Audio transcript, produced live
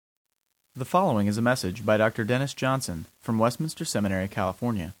The following is a message by Dr. Dennis Johnson from Westminster Seminary,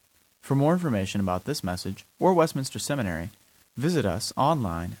 California. For more information about this message or Westminster Seminary, visit us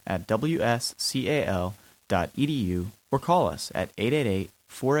online at wscal.edu or call us at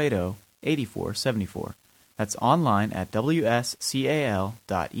 888-480-8474. That's online at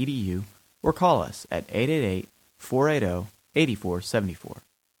wscal.edu or call us at 888-480-8474.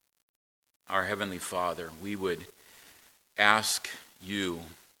 Our Heavenly Father, we would ask you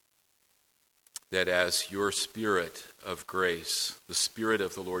that as your Spirit of grace, the Spirit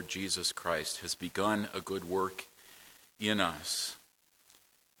of the Lord Jesus Christ, has begun a good work in us,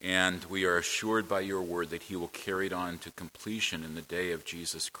 and we are assured by your word that he will carry it on to completion in the day of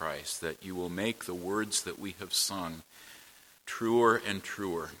Jesus Christ, that you will make the words that we have sung truer and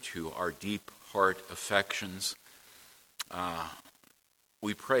truer to our deep heart affections.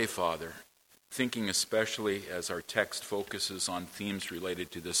 We pray, Father, thinking especially as our text focuses on themes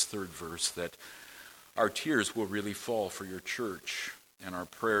related to this third verse, that our tears will really fall for your church and our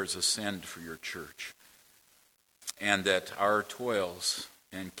prayers ascend for your church, and that our toils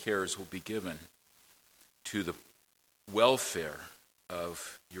and cares will be given to the welfare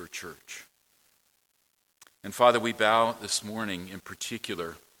of your church. And Father, we bow this morning in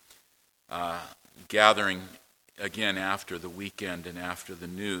particular, gathering again after the weekend and after the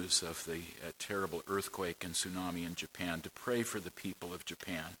news of the terrible earthquake and tsunami in Japan, to pray for the people of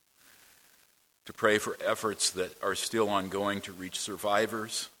Japan, to pray for efforts that are still ongoing to reach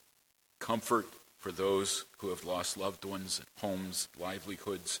survivors, comfort for those who have lost loved ones, homes,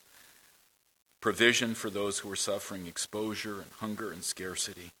 livelihoods, provision for those who are suffering exposure and hunger and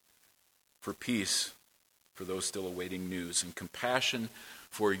scarcity, for peace for those still awaiting news, and compassion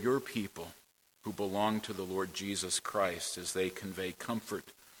for your people who belong to the Lord Jesus Christ as they convey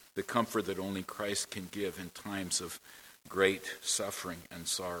comfort, the comfort that only Christ can give in times of great suffering and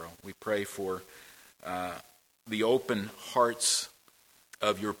sorrow. We pray for the open hearts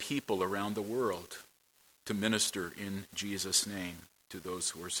of your people around the world to minister in Jesus' name to those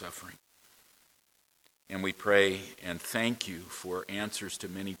who are suffering. And we pray and thank you for answers to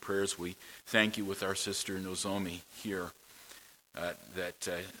many prayers. We thank you with our sister Nozomi here that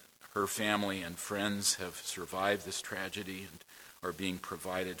her family and friends have survived this tragedy and are being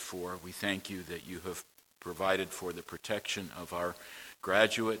provided for. We thank you that you have provided for the protection of our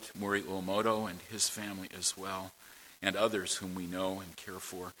graduate, Mori Uemoto, and his family as well, and others whom we know and care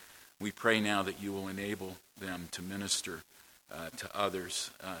for. We pray now that you will enable them to minister to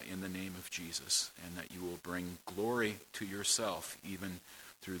others in the name of Jesus, and that you will bring glory to yourself even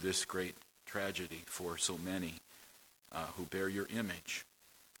through this great tragedy for so many who bear your image,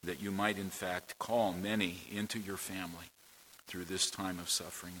 that you might in fact call many into your family through this time of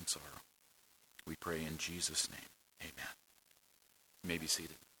suffering and sorrow. We pray in Jesus' name. Amen. You may be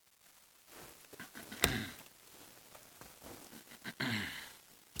seated.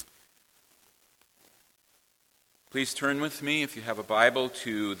 Please turn with me, if you have a Bible,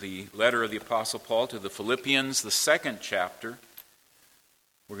 to the letter of the Apostle Paul to the Philippians, the second chapter.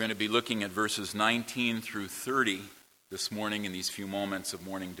 We're going to be looking at verses 19 through 30 this morning in these few moments of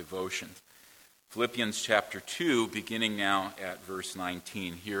morning devotion. Philippians chapter 2, beginning now at verse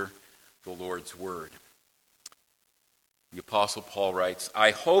 19. Hear the Lord's word. The Apostle Paul writes, "I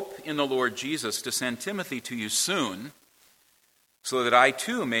hope in the Lord Jesus to send Timothy to you soon, so that I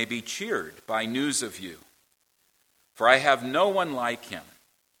too may be cheered by news of you. For I have no one like him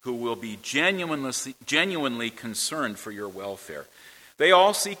who will be genuinely concerned for your welfare. They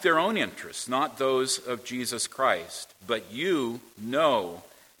all seek their own interests, not those of Jesus Christ. But you know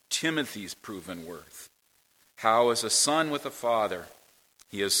Timothy's proven worth, how as a son with a father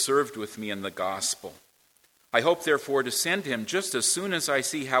he has served with me in the gospel. I hope, therefore, to send him just as soon as I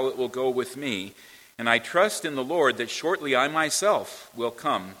see how it will go with me, and I trust in the Lord that shortly I myself will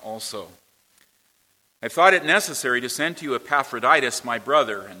come also. I thought it necessary to send to you Epaphroditus, my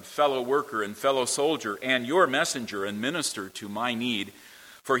brother and fellow worker and fellow soldier, and your messenger and minister to my need,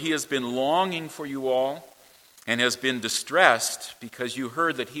 for he has been longing for you all and has been distressed because you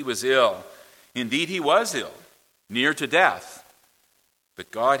heard that he was ill. Indeed, he was ill, near to death.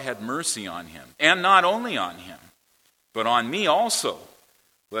 But God had mercy on him, and not only on him, but on me also,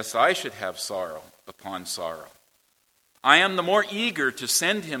 lest I should have sorrow upon sorrow. I am the more eager to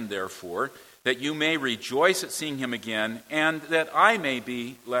send him, therefore, that you may rejoice at seeing him again, and that I may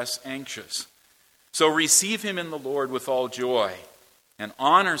be less anxious. So receive him in the Lord with all joy, and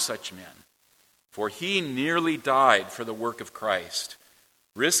honor such men, for he nearly died for the work of Christ,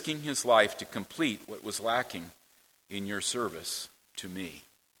 risking his life to complete what was lacking in your service to me."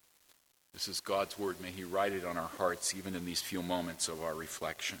 This is God's word. May he write it on our hearts, even in these few moments of our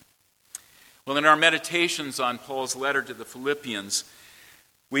reflection. Well, in our meditations on Paul's letter to the Philippians,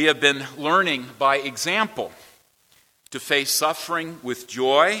 we have been learning by example to face suffering with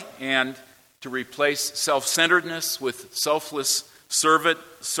joy and to replace self-centeredness with selfless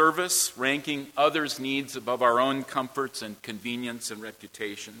service, ranking others' needs above our own comforts and convenience and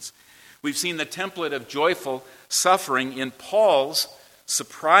reputations. We've seen the template of joyful suffering in Paul's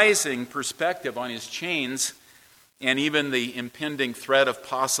surprising perspective on his chains and even the impending threat of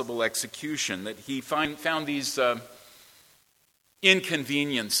possible execution, that he found these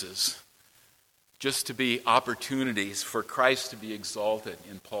inconveniences just to be opportunities for Christ to be exalted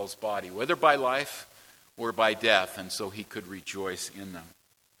in Paul's body, whether by life or by death, and so he could rejoice in them.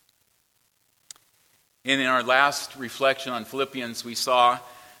 And in our last reflection on Philippians, we saw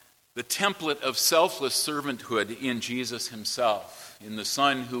the template of selfless servanthood in Jesus himself, in the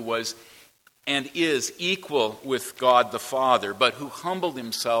Son who was and is equal with God the Father, but who humbled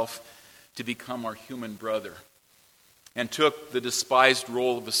himself to become our human brother and took the despised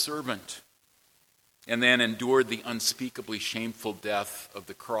role of a servant and then endured the unspeakably shameful death of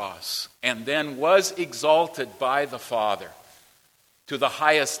the cross and then was exalted by the Father to the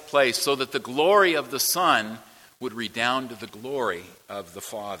highest place so that the glory of the Son would redound to the glory of the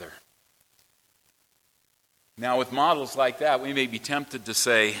Father. Now, with models like that, we may be tempted to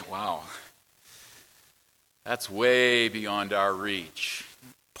say, wow, that's way beyond our reach.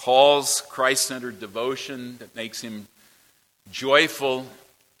 Paul's Christ-centered devotion that makes him joyful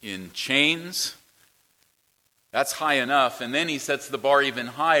in chains, that's high enough. And then he sets the bar even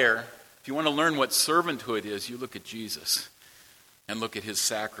higher. If you want to learn what servanthood is, you look at Jesus and look at his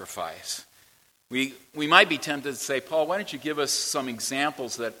sacrifice. We might be tempted to say, Paul, why don't you give us some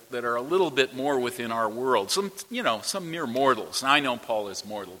examples that are a little bit more within our world? Some mere mortals. Now, I know Paul is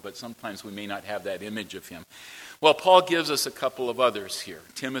mortal, but sometimes we may not have that image of him. Well, Paul gives us a couple of others here,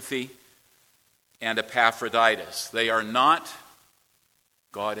 Timothy and Epaphroditus. They are not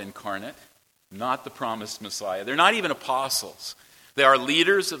God incarnate, not the promised Messiah. They're not even apostles. They are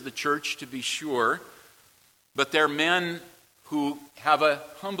leaders of the church, to be sure, but they're men who have a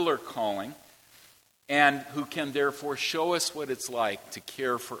humbler calling and who can therefore show us what it's like to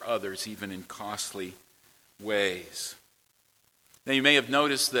care for others, even in costly ways. Now, you may have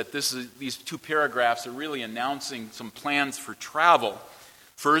noticed that these two paragraphs are really announcing some plans for travel.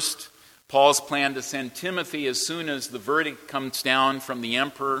 First, Paul's plan to send Timothy as soon as the verdict comes down from the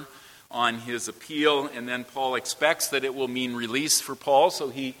emperor on his appeal, and then Paul expects that it will mean release for Paul, so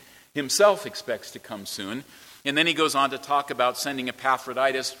he himself expects to come soon. And then he goes on to talk about sending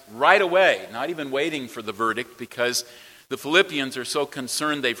Epaphroditus right away, not even waiting for the verdict, because the Philippians are so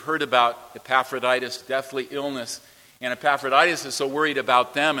concerned. They've heard about Epaphroditus' deathly illness, and Epaphroditus is so worried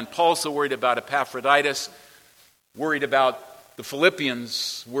about them, and Paul's so worried about Epaphroditus, worried about the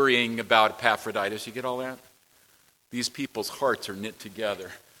Philippians worrying about Epaphroditus. You get all that? These people's hearts are knit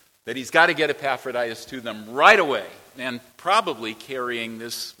together. That he's got to get Epaphroditus to them right away, and probably carrying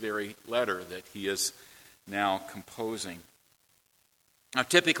this very letter that he is now composing. Now,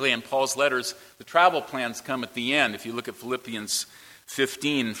 typically in Paul's letters, the travel plans come at the end. If you look at Philippians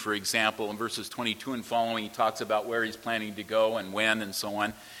 15, for example, in verses 22 and following, he talks about where he's planning to go and when and so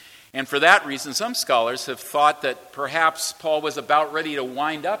on. And for that reason, some scholars have thought that perhaps Paul was about ready to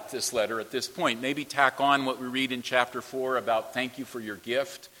wind up this letter at this point, maybe tack on what we read in chapter 4 about thank you for your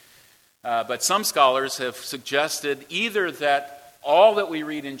gift. But some scholars have suggested either that all that we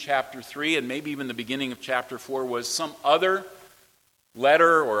read in chapter 3 and maybe even the beginning of chapter 4 was some other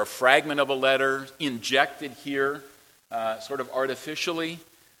letter or a fragment of a letter injected here sort of artificially,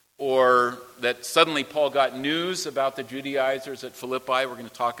 or that suddenly Paul got news about the Judaizers at Philippi. We're going to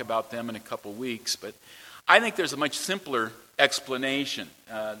talk about them in a couple weeks. But I think there's a much simpler explanation.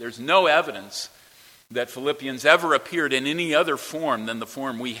 There's no evidence that Philippians ever appeared in any other form than the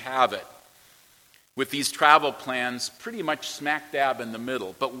form we have it, with these travel plans pretty much smack dab in the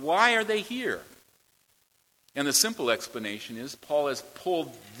middle. But why are they here? And the simple explanation is Paul has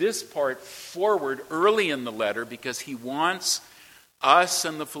pulled this part forward early in the letter because he wants us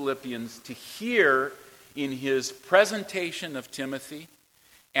and the Philippians to hear in his presentation of Timothy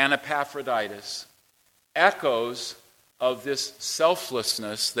and Epaphroditus echoes of this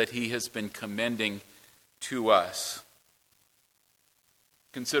selflessness that he has been commending to us.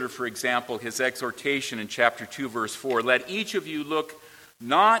 Consider, for example, his exhortation in chapter 2, verse 4. Let each of you look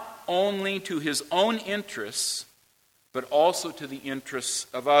not only to his own interests, but also to the interests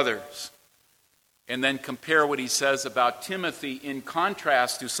of others. And then compare what he says about Timothy in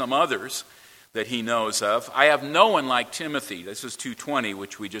contrast to some others. that he knows of. I have no one like Timothy. This is 2:20,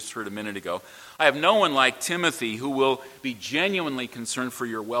 which we just heard a minute ago. I have no one like Timothy who will be genuinely concerned for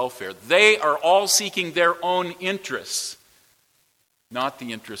your welfare. They are all seeking their own interests, not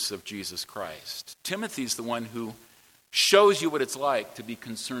the interests of Jesus Christ. Timothy's the one who shows you what it's like to be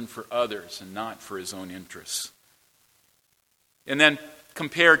concerned for others and not for his own interests. And then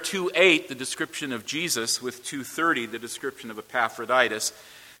compare 2:8, the description of Jesus, with 2:30, the description of Epaphroditus.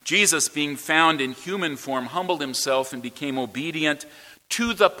 Jesus, being found in human form, humbled himself and became obedient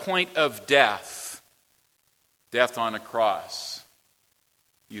to the point of death. Death on a cross.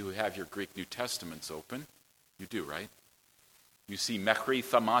 You have your Greek New Testaments open. You do, right? You see mechri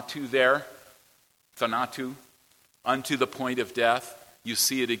thamatu there. Thanatu. Unto the point of death. You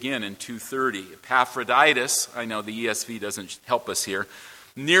see it again in 2:30. Epaphroditus, I know the ESV doesn't help us here,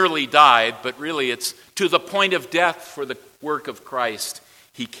 nearly died, but really it's to the point of death for the work of Christ.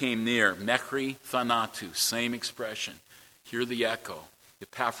 He came near. Mechri thanatu, same expression. Hear the echo.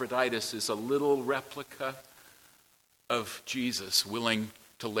 Epaphroditus is a little replica of Jesus, willing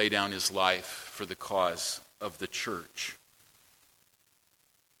to lay down his life for the cause of the church.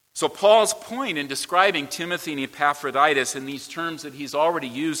 So Paul's point in describing Timothy and Epaphroditus in these terms that he's already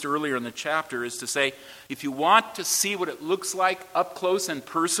used earlier in the chapter is to say, if you want to see what it looks like up close and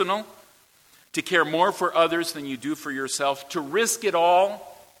personal, to care more for others than you do for yourself, to risk it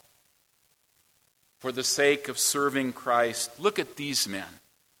all for the sake of serving Christ, look at these men.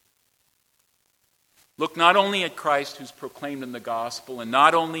 Look not only at Christ who's proclaimed in the gospel, and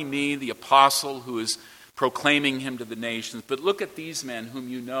not only me, the apostle, who is proclaiming him to the nations, but look at these men whom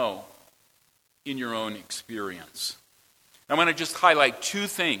you know in your own experience. I want to just highlight two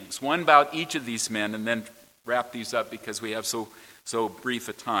things, one about each of these men, and then wrap these up because we have so brief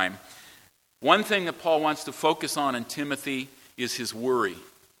a time. One thing that Paul wants to focus on in Timothy is his worry.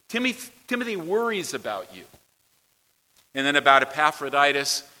 Timothy worries about you. And then about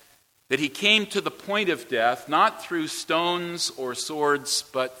Epaphroditus, that he came to the point of death, not through stones or swords,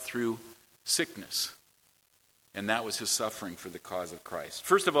 but through sickness. And that was his suffering for the cause of Christ.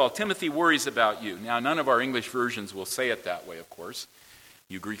 First of all, Timothy worries about you. Now, none of our English versions will say it that way, of course.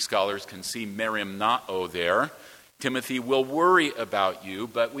 You Greek scholars can see merimnao there. Timothy will worry about you,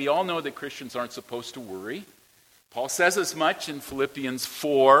 but we all know that Christians aren't supposed to worry. Paul says as much in Philippians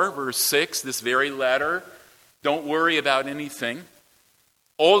 4, verse 6, this very letter. Don't worry about anything.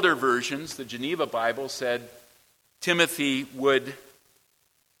 Older versions, the Geneva Bible, said Timothy would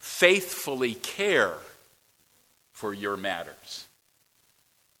faithfully care for your matters.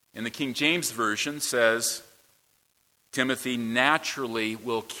 And the King James Version says Timothy naturally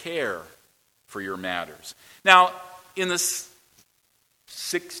will care for your matters. Now, in the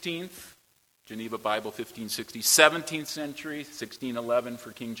 16th, Geneva Bible 1560, 17th century, 1611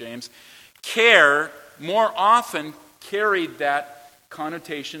 for King James, care more often carried that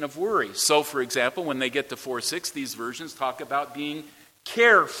connotation of worry. So, for example, when they get to 4:6, these versions talk about being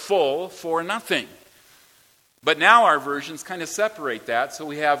careful for nothing. But now our versions kind of separate that, so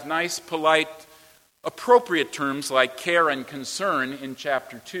we have nice, polite, appropriate terms like care and concern in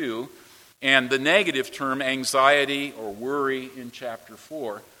chapter 2, and the negative term anxiety or worry in chapter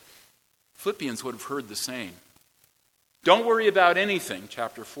 4. Philippians would have heard the same. Don't worry about anything,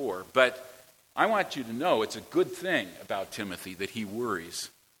 chapter 4, but I want you to know it's a good thing about Timothy that he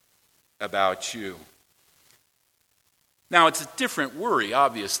worries about you. Now, it's a different worry,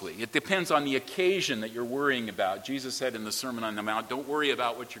 obviously. It depends on the occasion that you're worrying about. Jesus said in the Sermon on the Mount, don't worry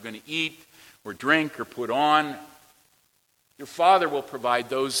about what you're going to eat or drink or put on. Your Father will provide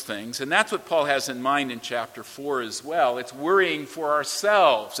those things. And that's what Paul has in mind in chapter 4 as well. It's worrying for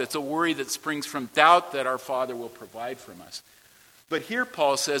ourselves. It's a worry that springs from doubt that our Father will provide from us. But here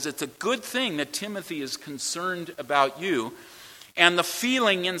Paul says it's a good thing that Timothy is concerned about you. And the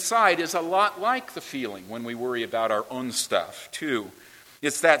feeling inside is a lot like the feeling when we worry about our own stuff, too.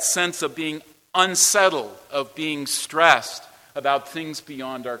 It's that sense of being unsettled, of being stressed about things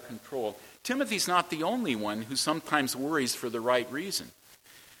beyond our control. Timothy's not the only one who sometimes worries for the right reason.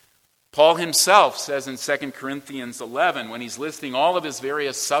 Paul himself says in 2 Corinthians 11, when he's listing all of his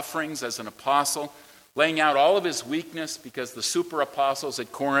various sufferings as an apostle, laying out all of his weakness because the super apostles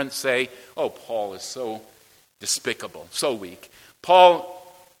at Corinth say, oh, Paul is so despicable, so weak. Paul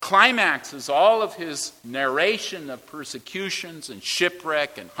climaxes all of his narration of persecutions and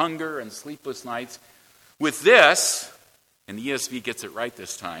shipwreck and hunger and sleepless nights with this, and the ESV gets it right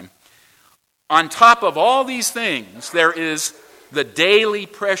this time, on top of all these things, there is the daily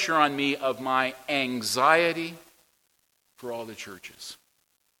pressure on me of my anxiety for all the churches.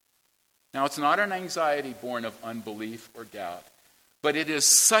 Now, it's not an anxiety born of unbelief or doubt, But it is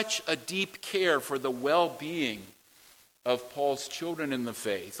such a deep care for the well-being of Paul's children in the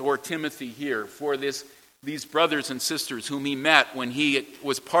faith, or Timothy here, for these brothers and sisters whom he met when he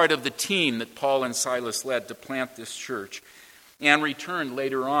was part of the team that Paul and Silas led to plant this church, and returned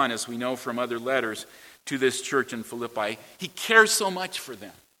later on, as we know from other letters, to this church in Philippi. He cares so much for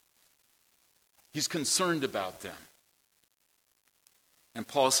them. He's concerned about them. And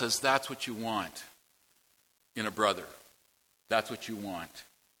Paul says that's what you want in a brother. That's what you want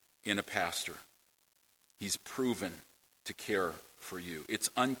in a pastor. He's proven to care for you. It's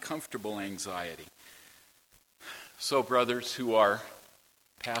uncomfortable anxiety. So, brothers who are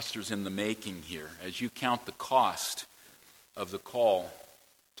pastors in the making here, as you count the cost of the call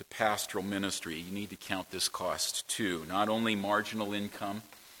to pastoral ministry, you need to count this cost too. Not only marginal income,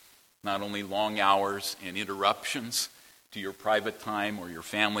 not only long hours and interruptions to your private time or your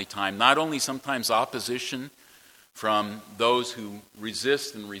family time, not only sometimes opposition from those who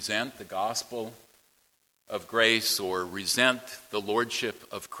resist and resent the gospel of grace or resent the lordship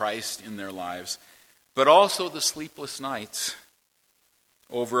of Christ in their lives, but also the sleepless nights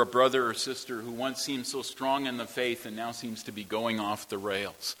over a brother or sister who once seemed so strong in the faith and now seems to be going off the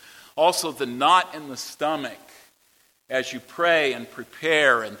rails. Also the knot in the stomach as you pray and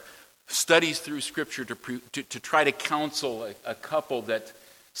prepare and studies through Scripture to try to counsel a couple that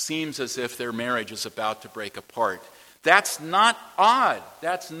seems as if their marriage is about to break apart. That's not odd.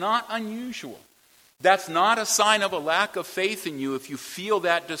 That's not unusual. That's not a sign of a lack of faith in you if you feel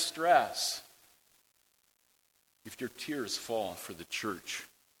that distress. If your tears fall for the church,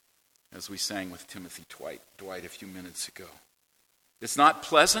 as we sang with Timothy Dwight a few minutes ago. It's not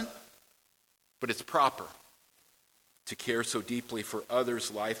pleasant, but it's proper to care so deeply for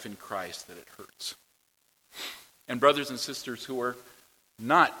others' life in Christ that it hurts. And brothers and sisters who are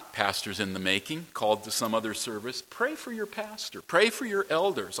not pastors in the making, called to some other service, pray for your pastor. Pray for your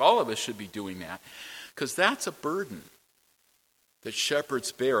elders. All of us should be doing that, because that's a burden that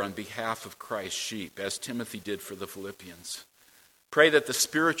shepherds bear on behalf of Christ's sheep, as Timothy did for the Philippians. Pray that the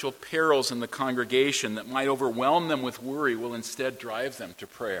spiritual perils in the congregation that might overwhelm them with worry will instead drive them to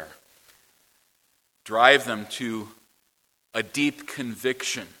prayer. Drive them to a deep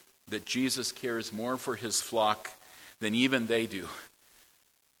conviction that Jesus cares more for his flock than even they do.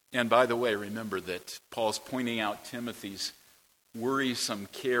 And by the way, remember that Paul's pointing out Timothy's worrisome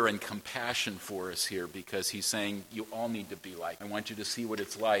care and compassion for us here, because he's saying you all need to be like. I want you to see what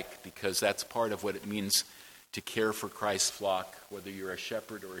it's like, because that's part of what it means to care for Christ's flock, whether you're a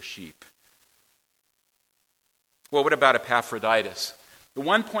shepherd or a sheep. Well, what about Epaphroditus? The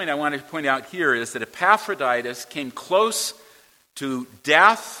one point I want to point out here is that Epaphroditus came close to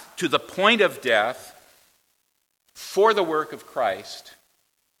death, to the point of death, for the work of Christ,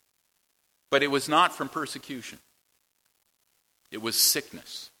 but it was not from persecution. It was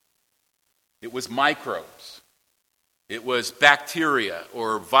sickness. It was microbes. It was bacteria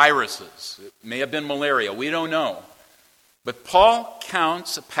or viruses. It may have been malaria. We don't know. But Paul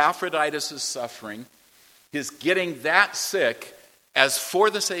counts Epaphroditus' suffering, his getting that sick, as for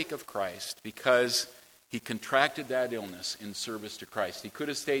the sake of Christ, because he contracted that illness in service to Christ. He could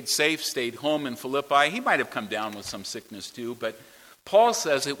have stayed safe, stayed home in Philippi. He might have come down with some sickness too, but Paul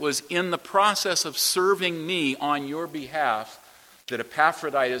says it was in the process of serving me on your behalf that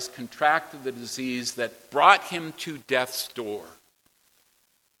Epaphroditus contracted the disease that brought him to death's door.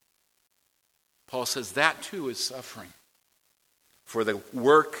 Paul says that too is suffering for the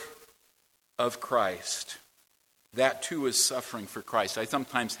work of Christ. That too is suffering for Christ. I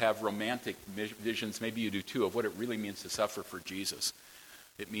sometimes have romantic visions, maybe you do too, of what it really means to suffer for Jesus.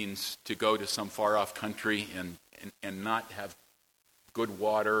 It means to go to some far-off country and not have good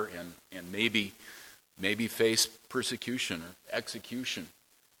water and maybe face persecution or execution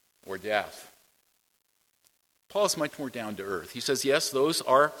or death. Paul's much more down to earth. He says, yes, those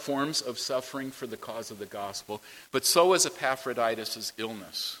are forms of suffering for the cause of the gospel, but so is Epaphroditus'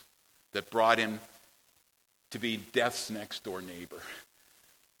 illness that brought him to be death's next door neighbor.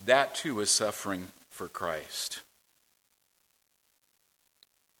 That too is suffering for Christ.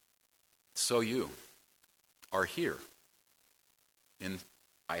 So you are here. And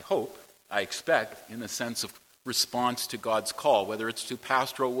I expect, in a sense of response to God's call, whether it's to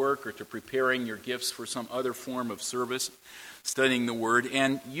pastoral work or to preparing your gifts for some other form of service, studying the Word,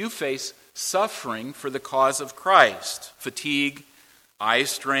 and you face suffering for the cause of Christ. Fatigue, eye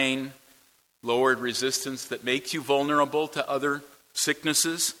strain, lowered resistance that makes you vulnerable to other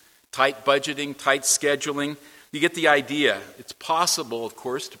sicknesses, tight budgeting, tight scheduling. You get the idea. It's possible, of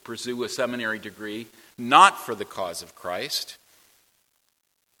course, to pursue a seminary degree not for the cause of Christ,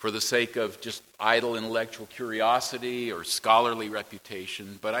 for the sake of just idle intellectual curiosity or scholarly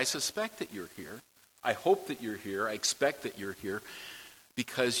reputation, but I suspect that you're here. I hope that you're here. I expect that you're here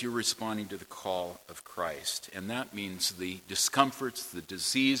because you're responding to the call of Christ. And that means the discomforts, the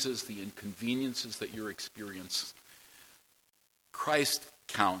diseases, the inconveniences that you're experiencing. Christ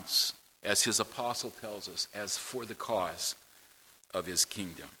counts, as his apostle tells us, as for the cause of his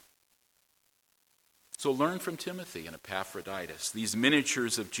kingdom. So learn from Timothy and Epaphroditus, these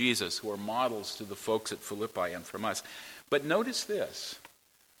miniatures of Jesus who are models to the folks at Philippi and from us. But notice this.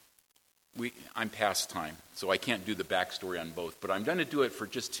 I'm past time, so I can't do the backstory on both, but I'm going to do it for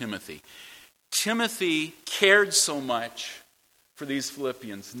just Timothy. Timothy cared so much for these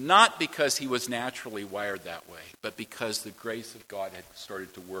Philippians, not because he was naturally wired that way, but because the grace of God had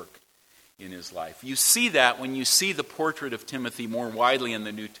started to work in his life. You see that when you see the portrait of Timothy more widely in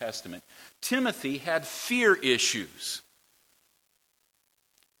the New Testament. Timothy had fear issues.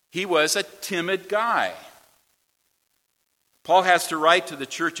 He was a timid guy. Paul has to write to the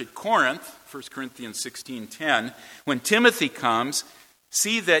church at Corinth, 1 Corinthians 16:10, when Timothy comes,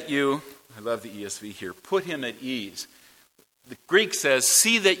 see that you, I love the ESV here, put him at ease. The Greek says,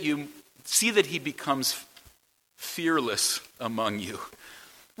 see that he becomes fearless among you.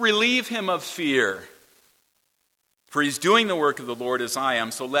 Relieve him of fear. For he's doing the work of the Lord as I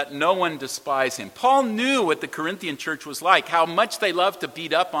am, so let no one despise him. Paul knew what the Corinthian church was like, how much they loved to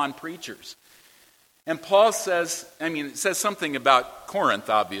beat up on preachers. And Paul says, it says something about Corinth,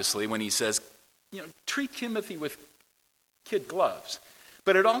 obviously, when he says, treat Timothy with kid gloves.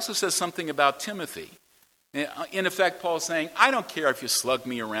 But it also says something about Timothy. In effect, Paul's saying, I don't care if you slug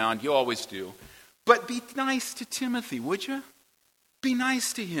me around, you always do. But be nice to Timothy, would you? Be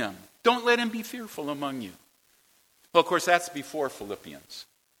nice to him. Don't let him be fearful among you. Well, of course, that's before Philippians.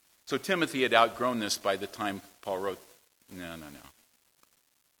 So Timothy had outgrown this by the time Paul wrote, No.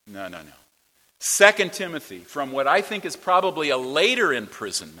 2 Timothy, from what I think is probably a later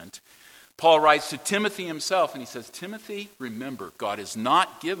imprisonment, Paul writes to Timothy himself, and he says, Timothy, remember, God has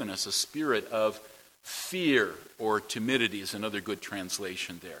not given us a spirit of fear or timidity, is another good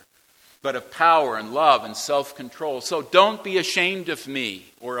translation there, but of power and love and self-control. So don't be ashamed of me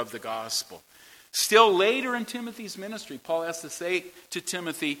or of the gospel. Still later in Timothy's ministry, Paul has to say to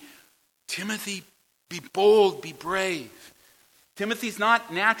Timothy, Timothy, be bold, be brave. Timothy's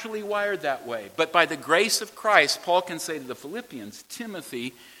not naturally wired that way, but by the grace of Christ, Paul can say to the Philippians,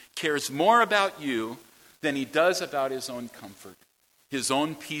 Timothy cares more about you than he does about his own comfort, his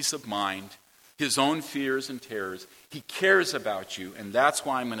own peace of mind, his own fears and terrors. He cares about you, and that's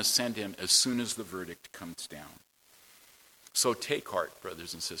why I'm going to send him as soon as the verdict comes down. So take heart,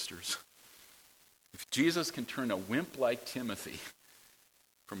 brothers and sisters. If Jesus can turn a wimp like Timothy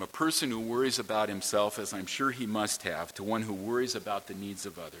from a person who worries about himself, as I'm sure he must have, to one who worries about the needs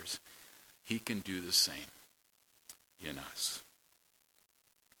of others, he can do the same in us.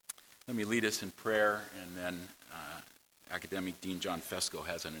 Let me lead us in prayer, and then Academic Dean John Fesco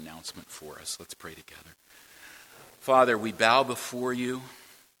has an announcement for us. Let's pray together. Father, we bow before you.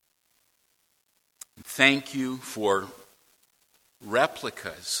 Thank you for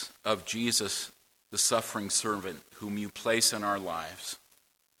replicas of Jesus, the suffering servant, whom you place in our lives.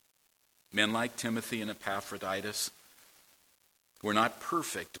 Men like Timothy and Epaphroditus, who are not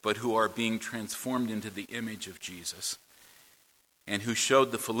perfect, but who are being transformed into the image of Jesus, and who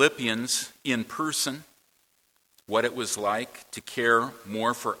showed the Philippians in person what it was like to care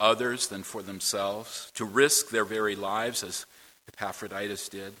more for others than for themselves, to risk their very lives, as Epaphroditus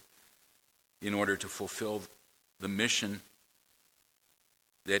did, in order to fulfill the mission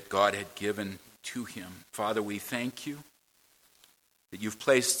that God had given to him. Father, we thank you that you've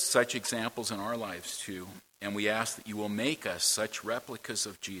placed such examples in our lives too, and we ask that you will make us such replicas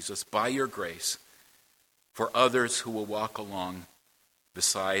of Jesus by your grace for others who will walk along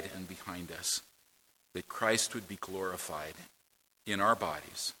beside and behind us, that Christ would be glorified in our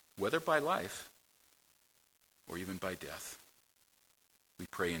bodies, whether by life or even by death. We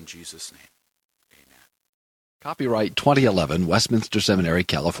pray in Jesus' name. Copyright 2011, Westminster Seminary,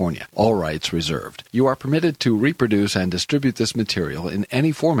 California. All rights reserved. You are permitted to reproduce and distribute this material in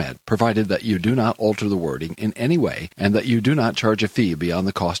any format, provided that you do not alter the wording in any way and that you do not charge a fee beyond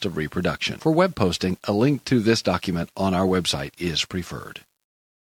the cost of reproduction. For web posting, a link to this document on our website is preferred.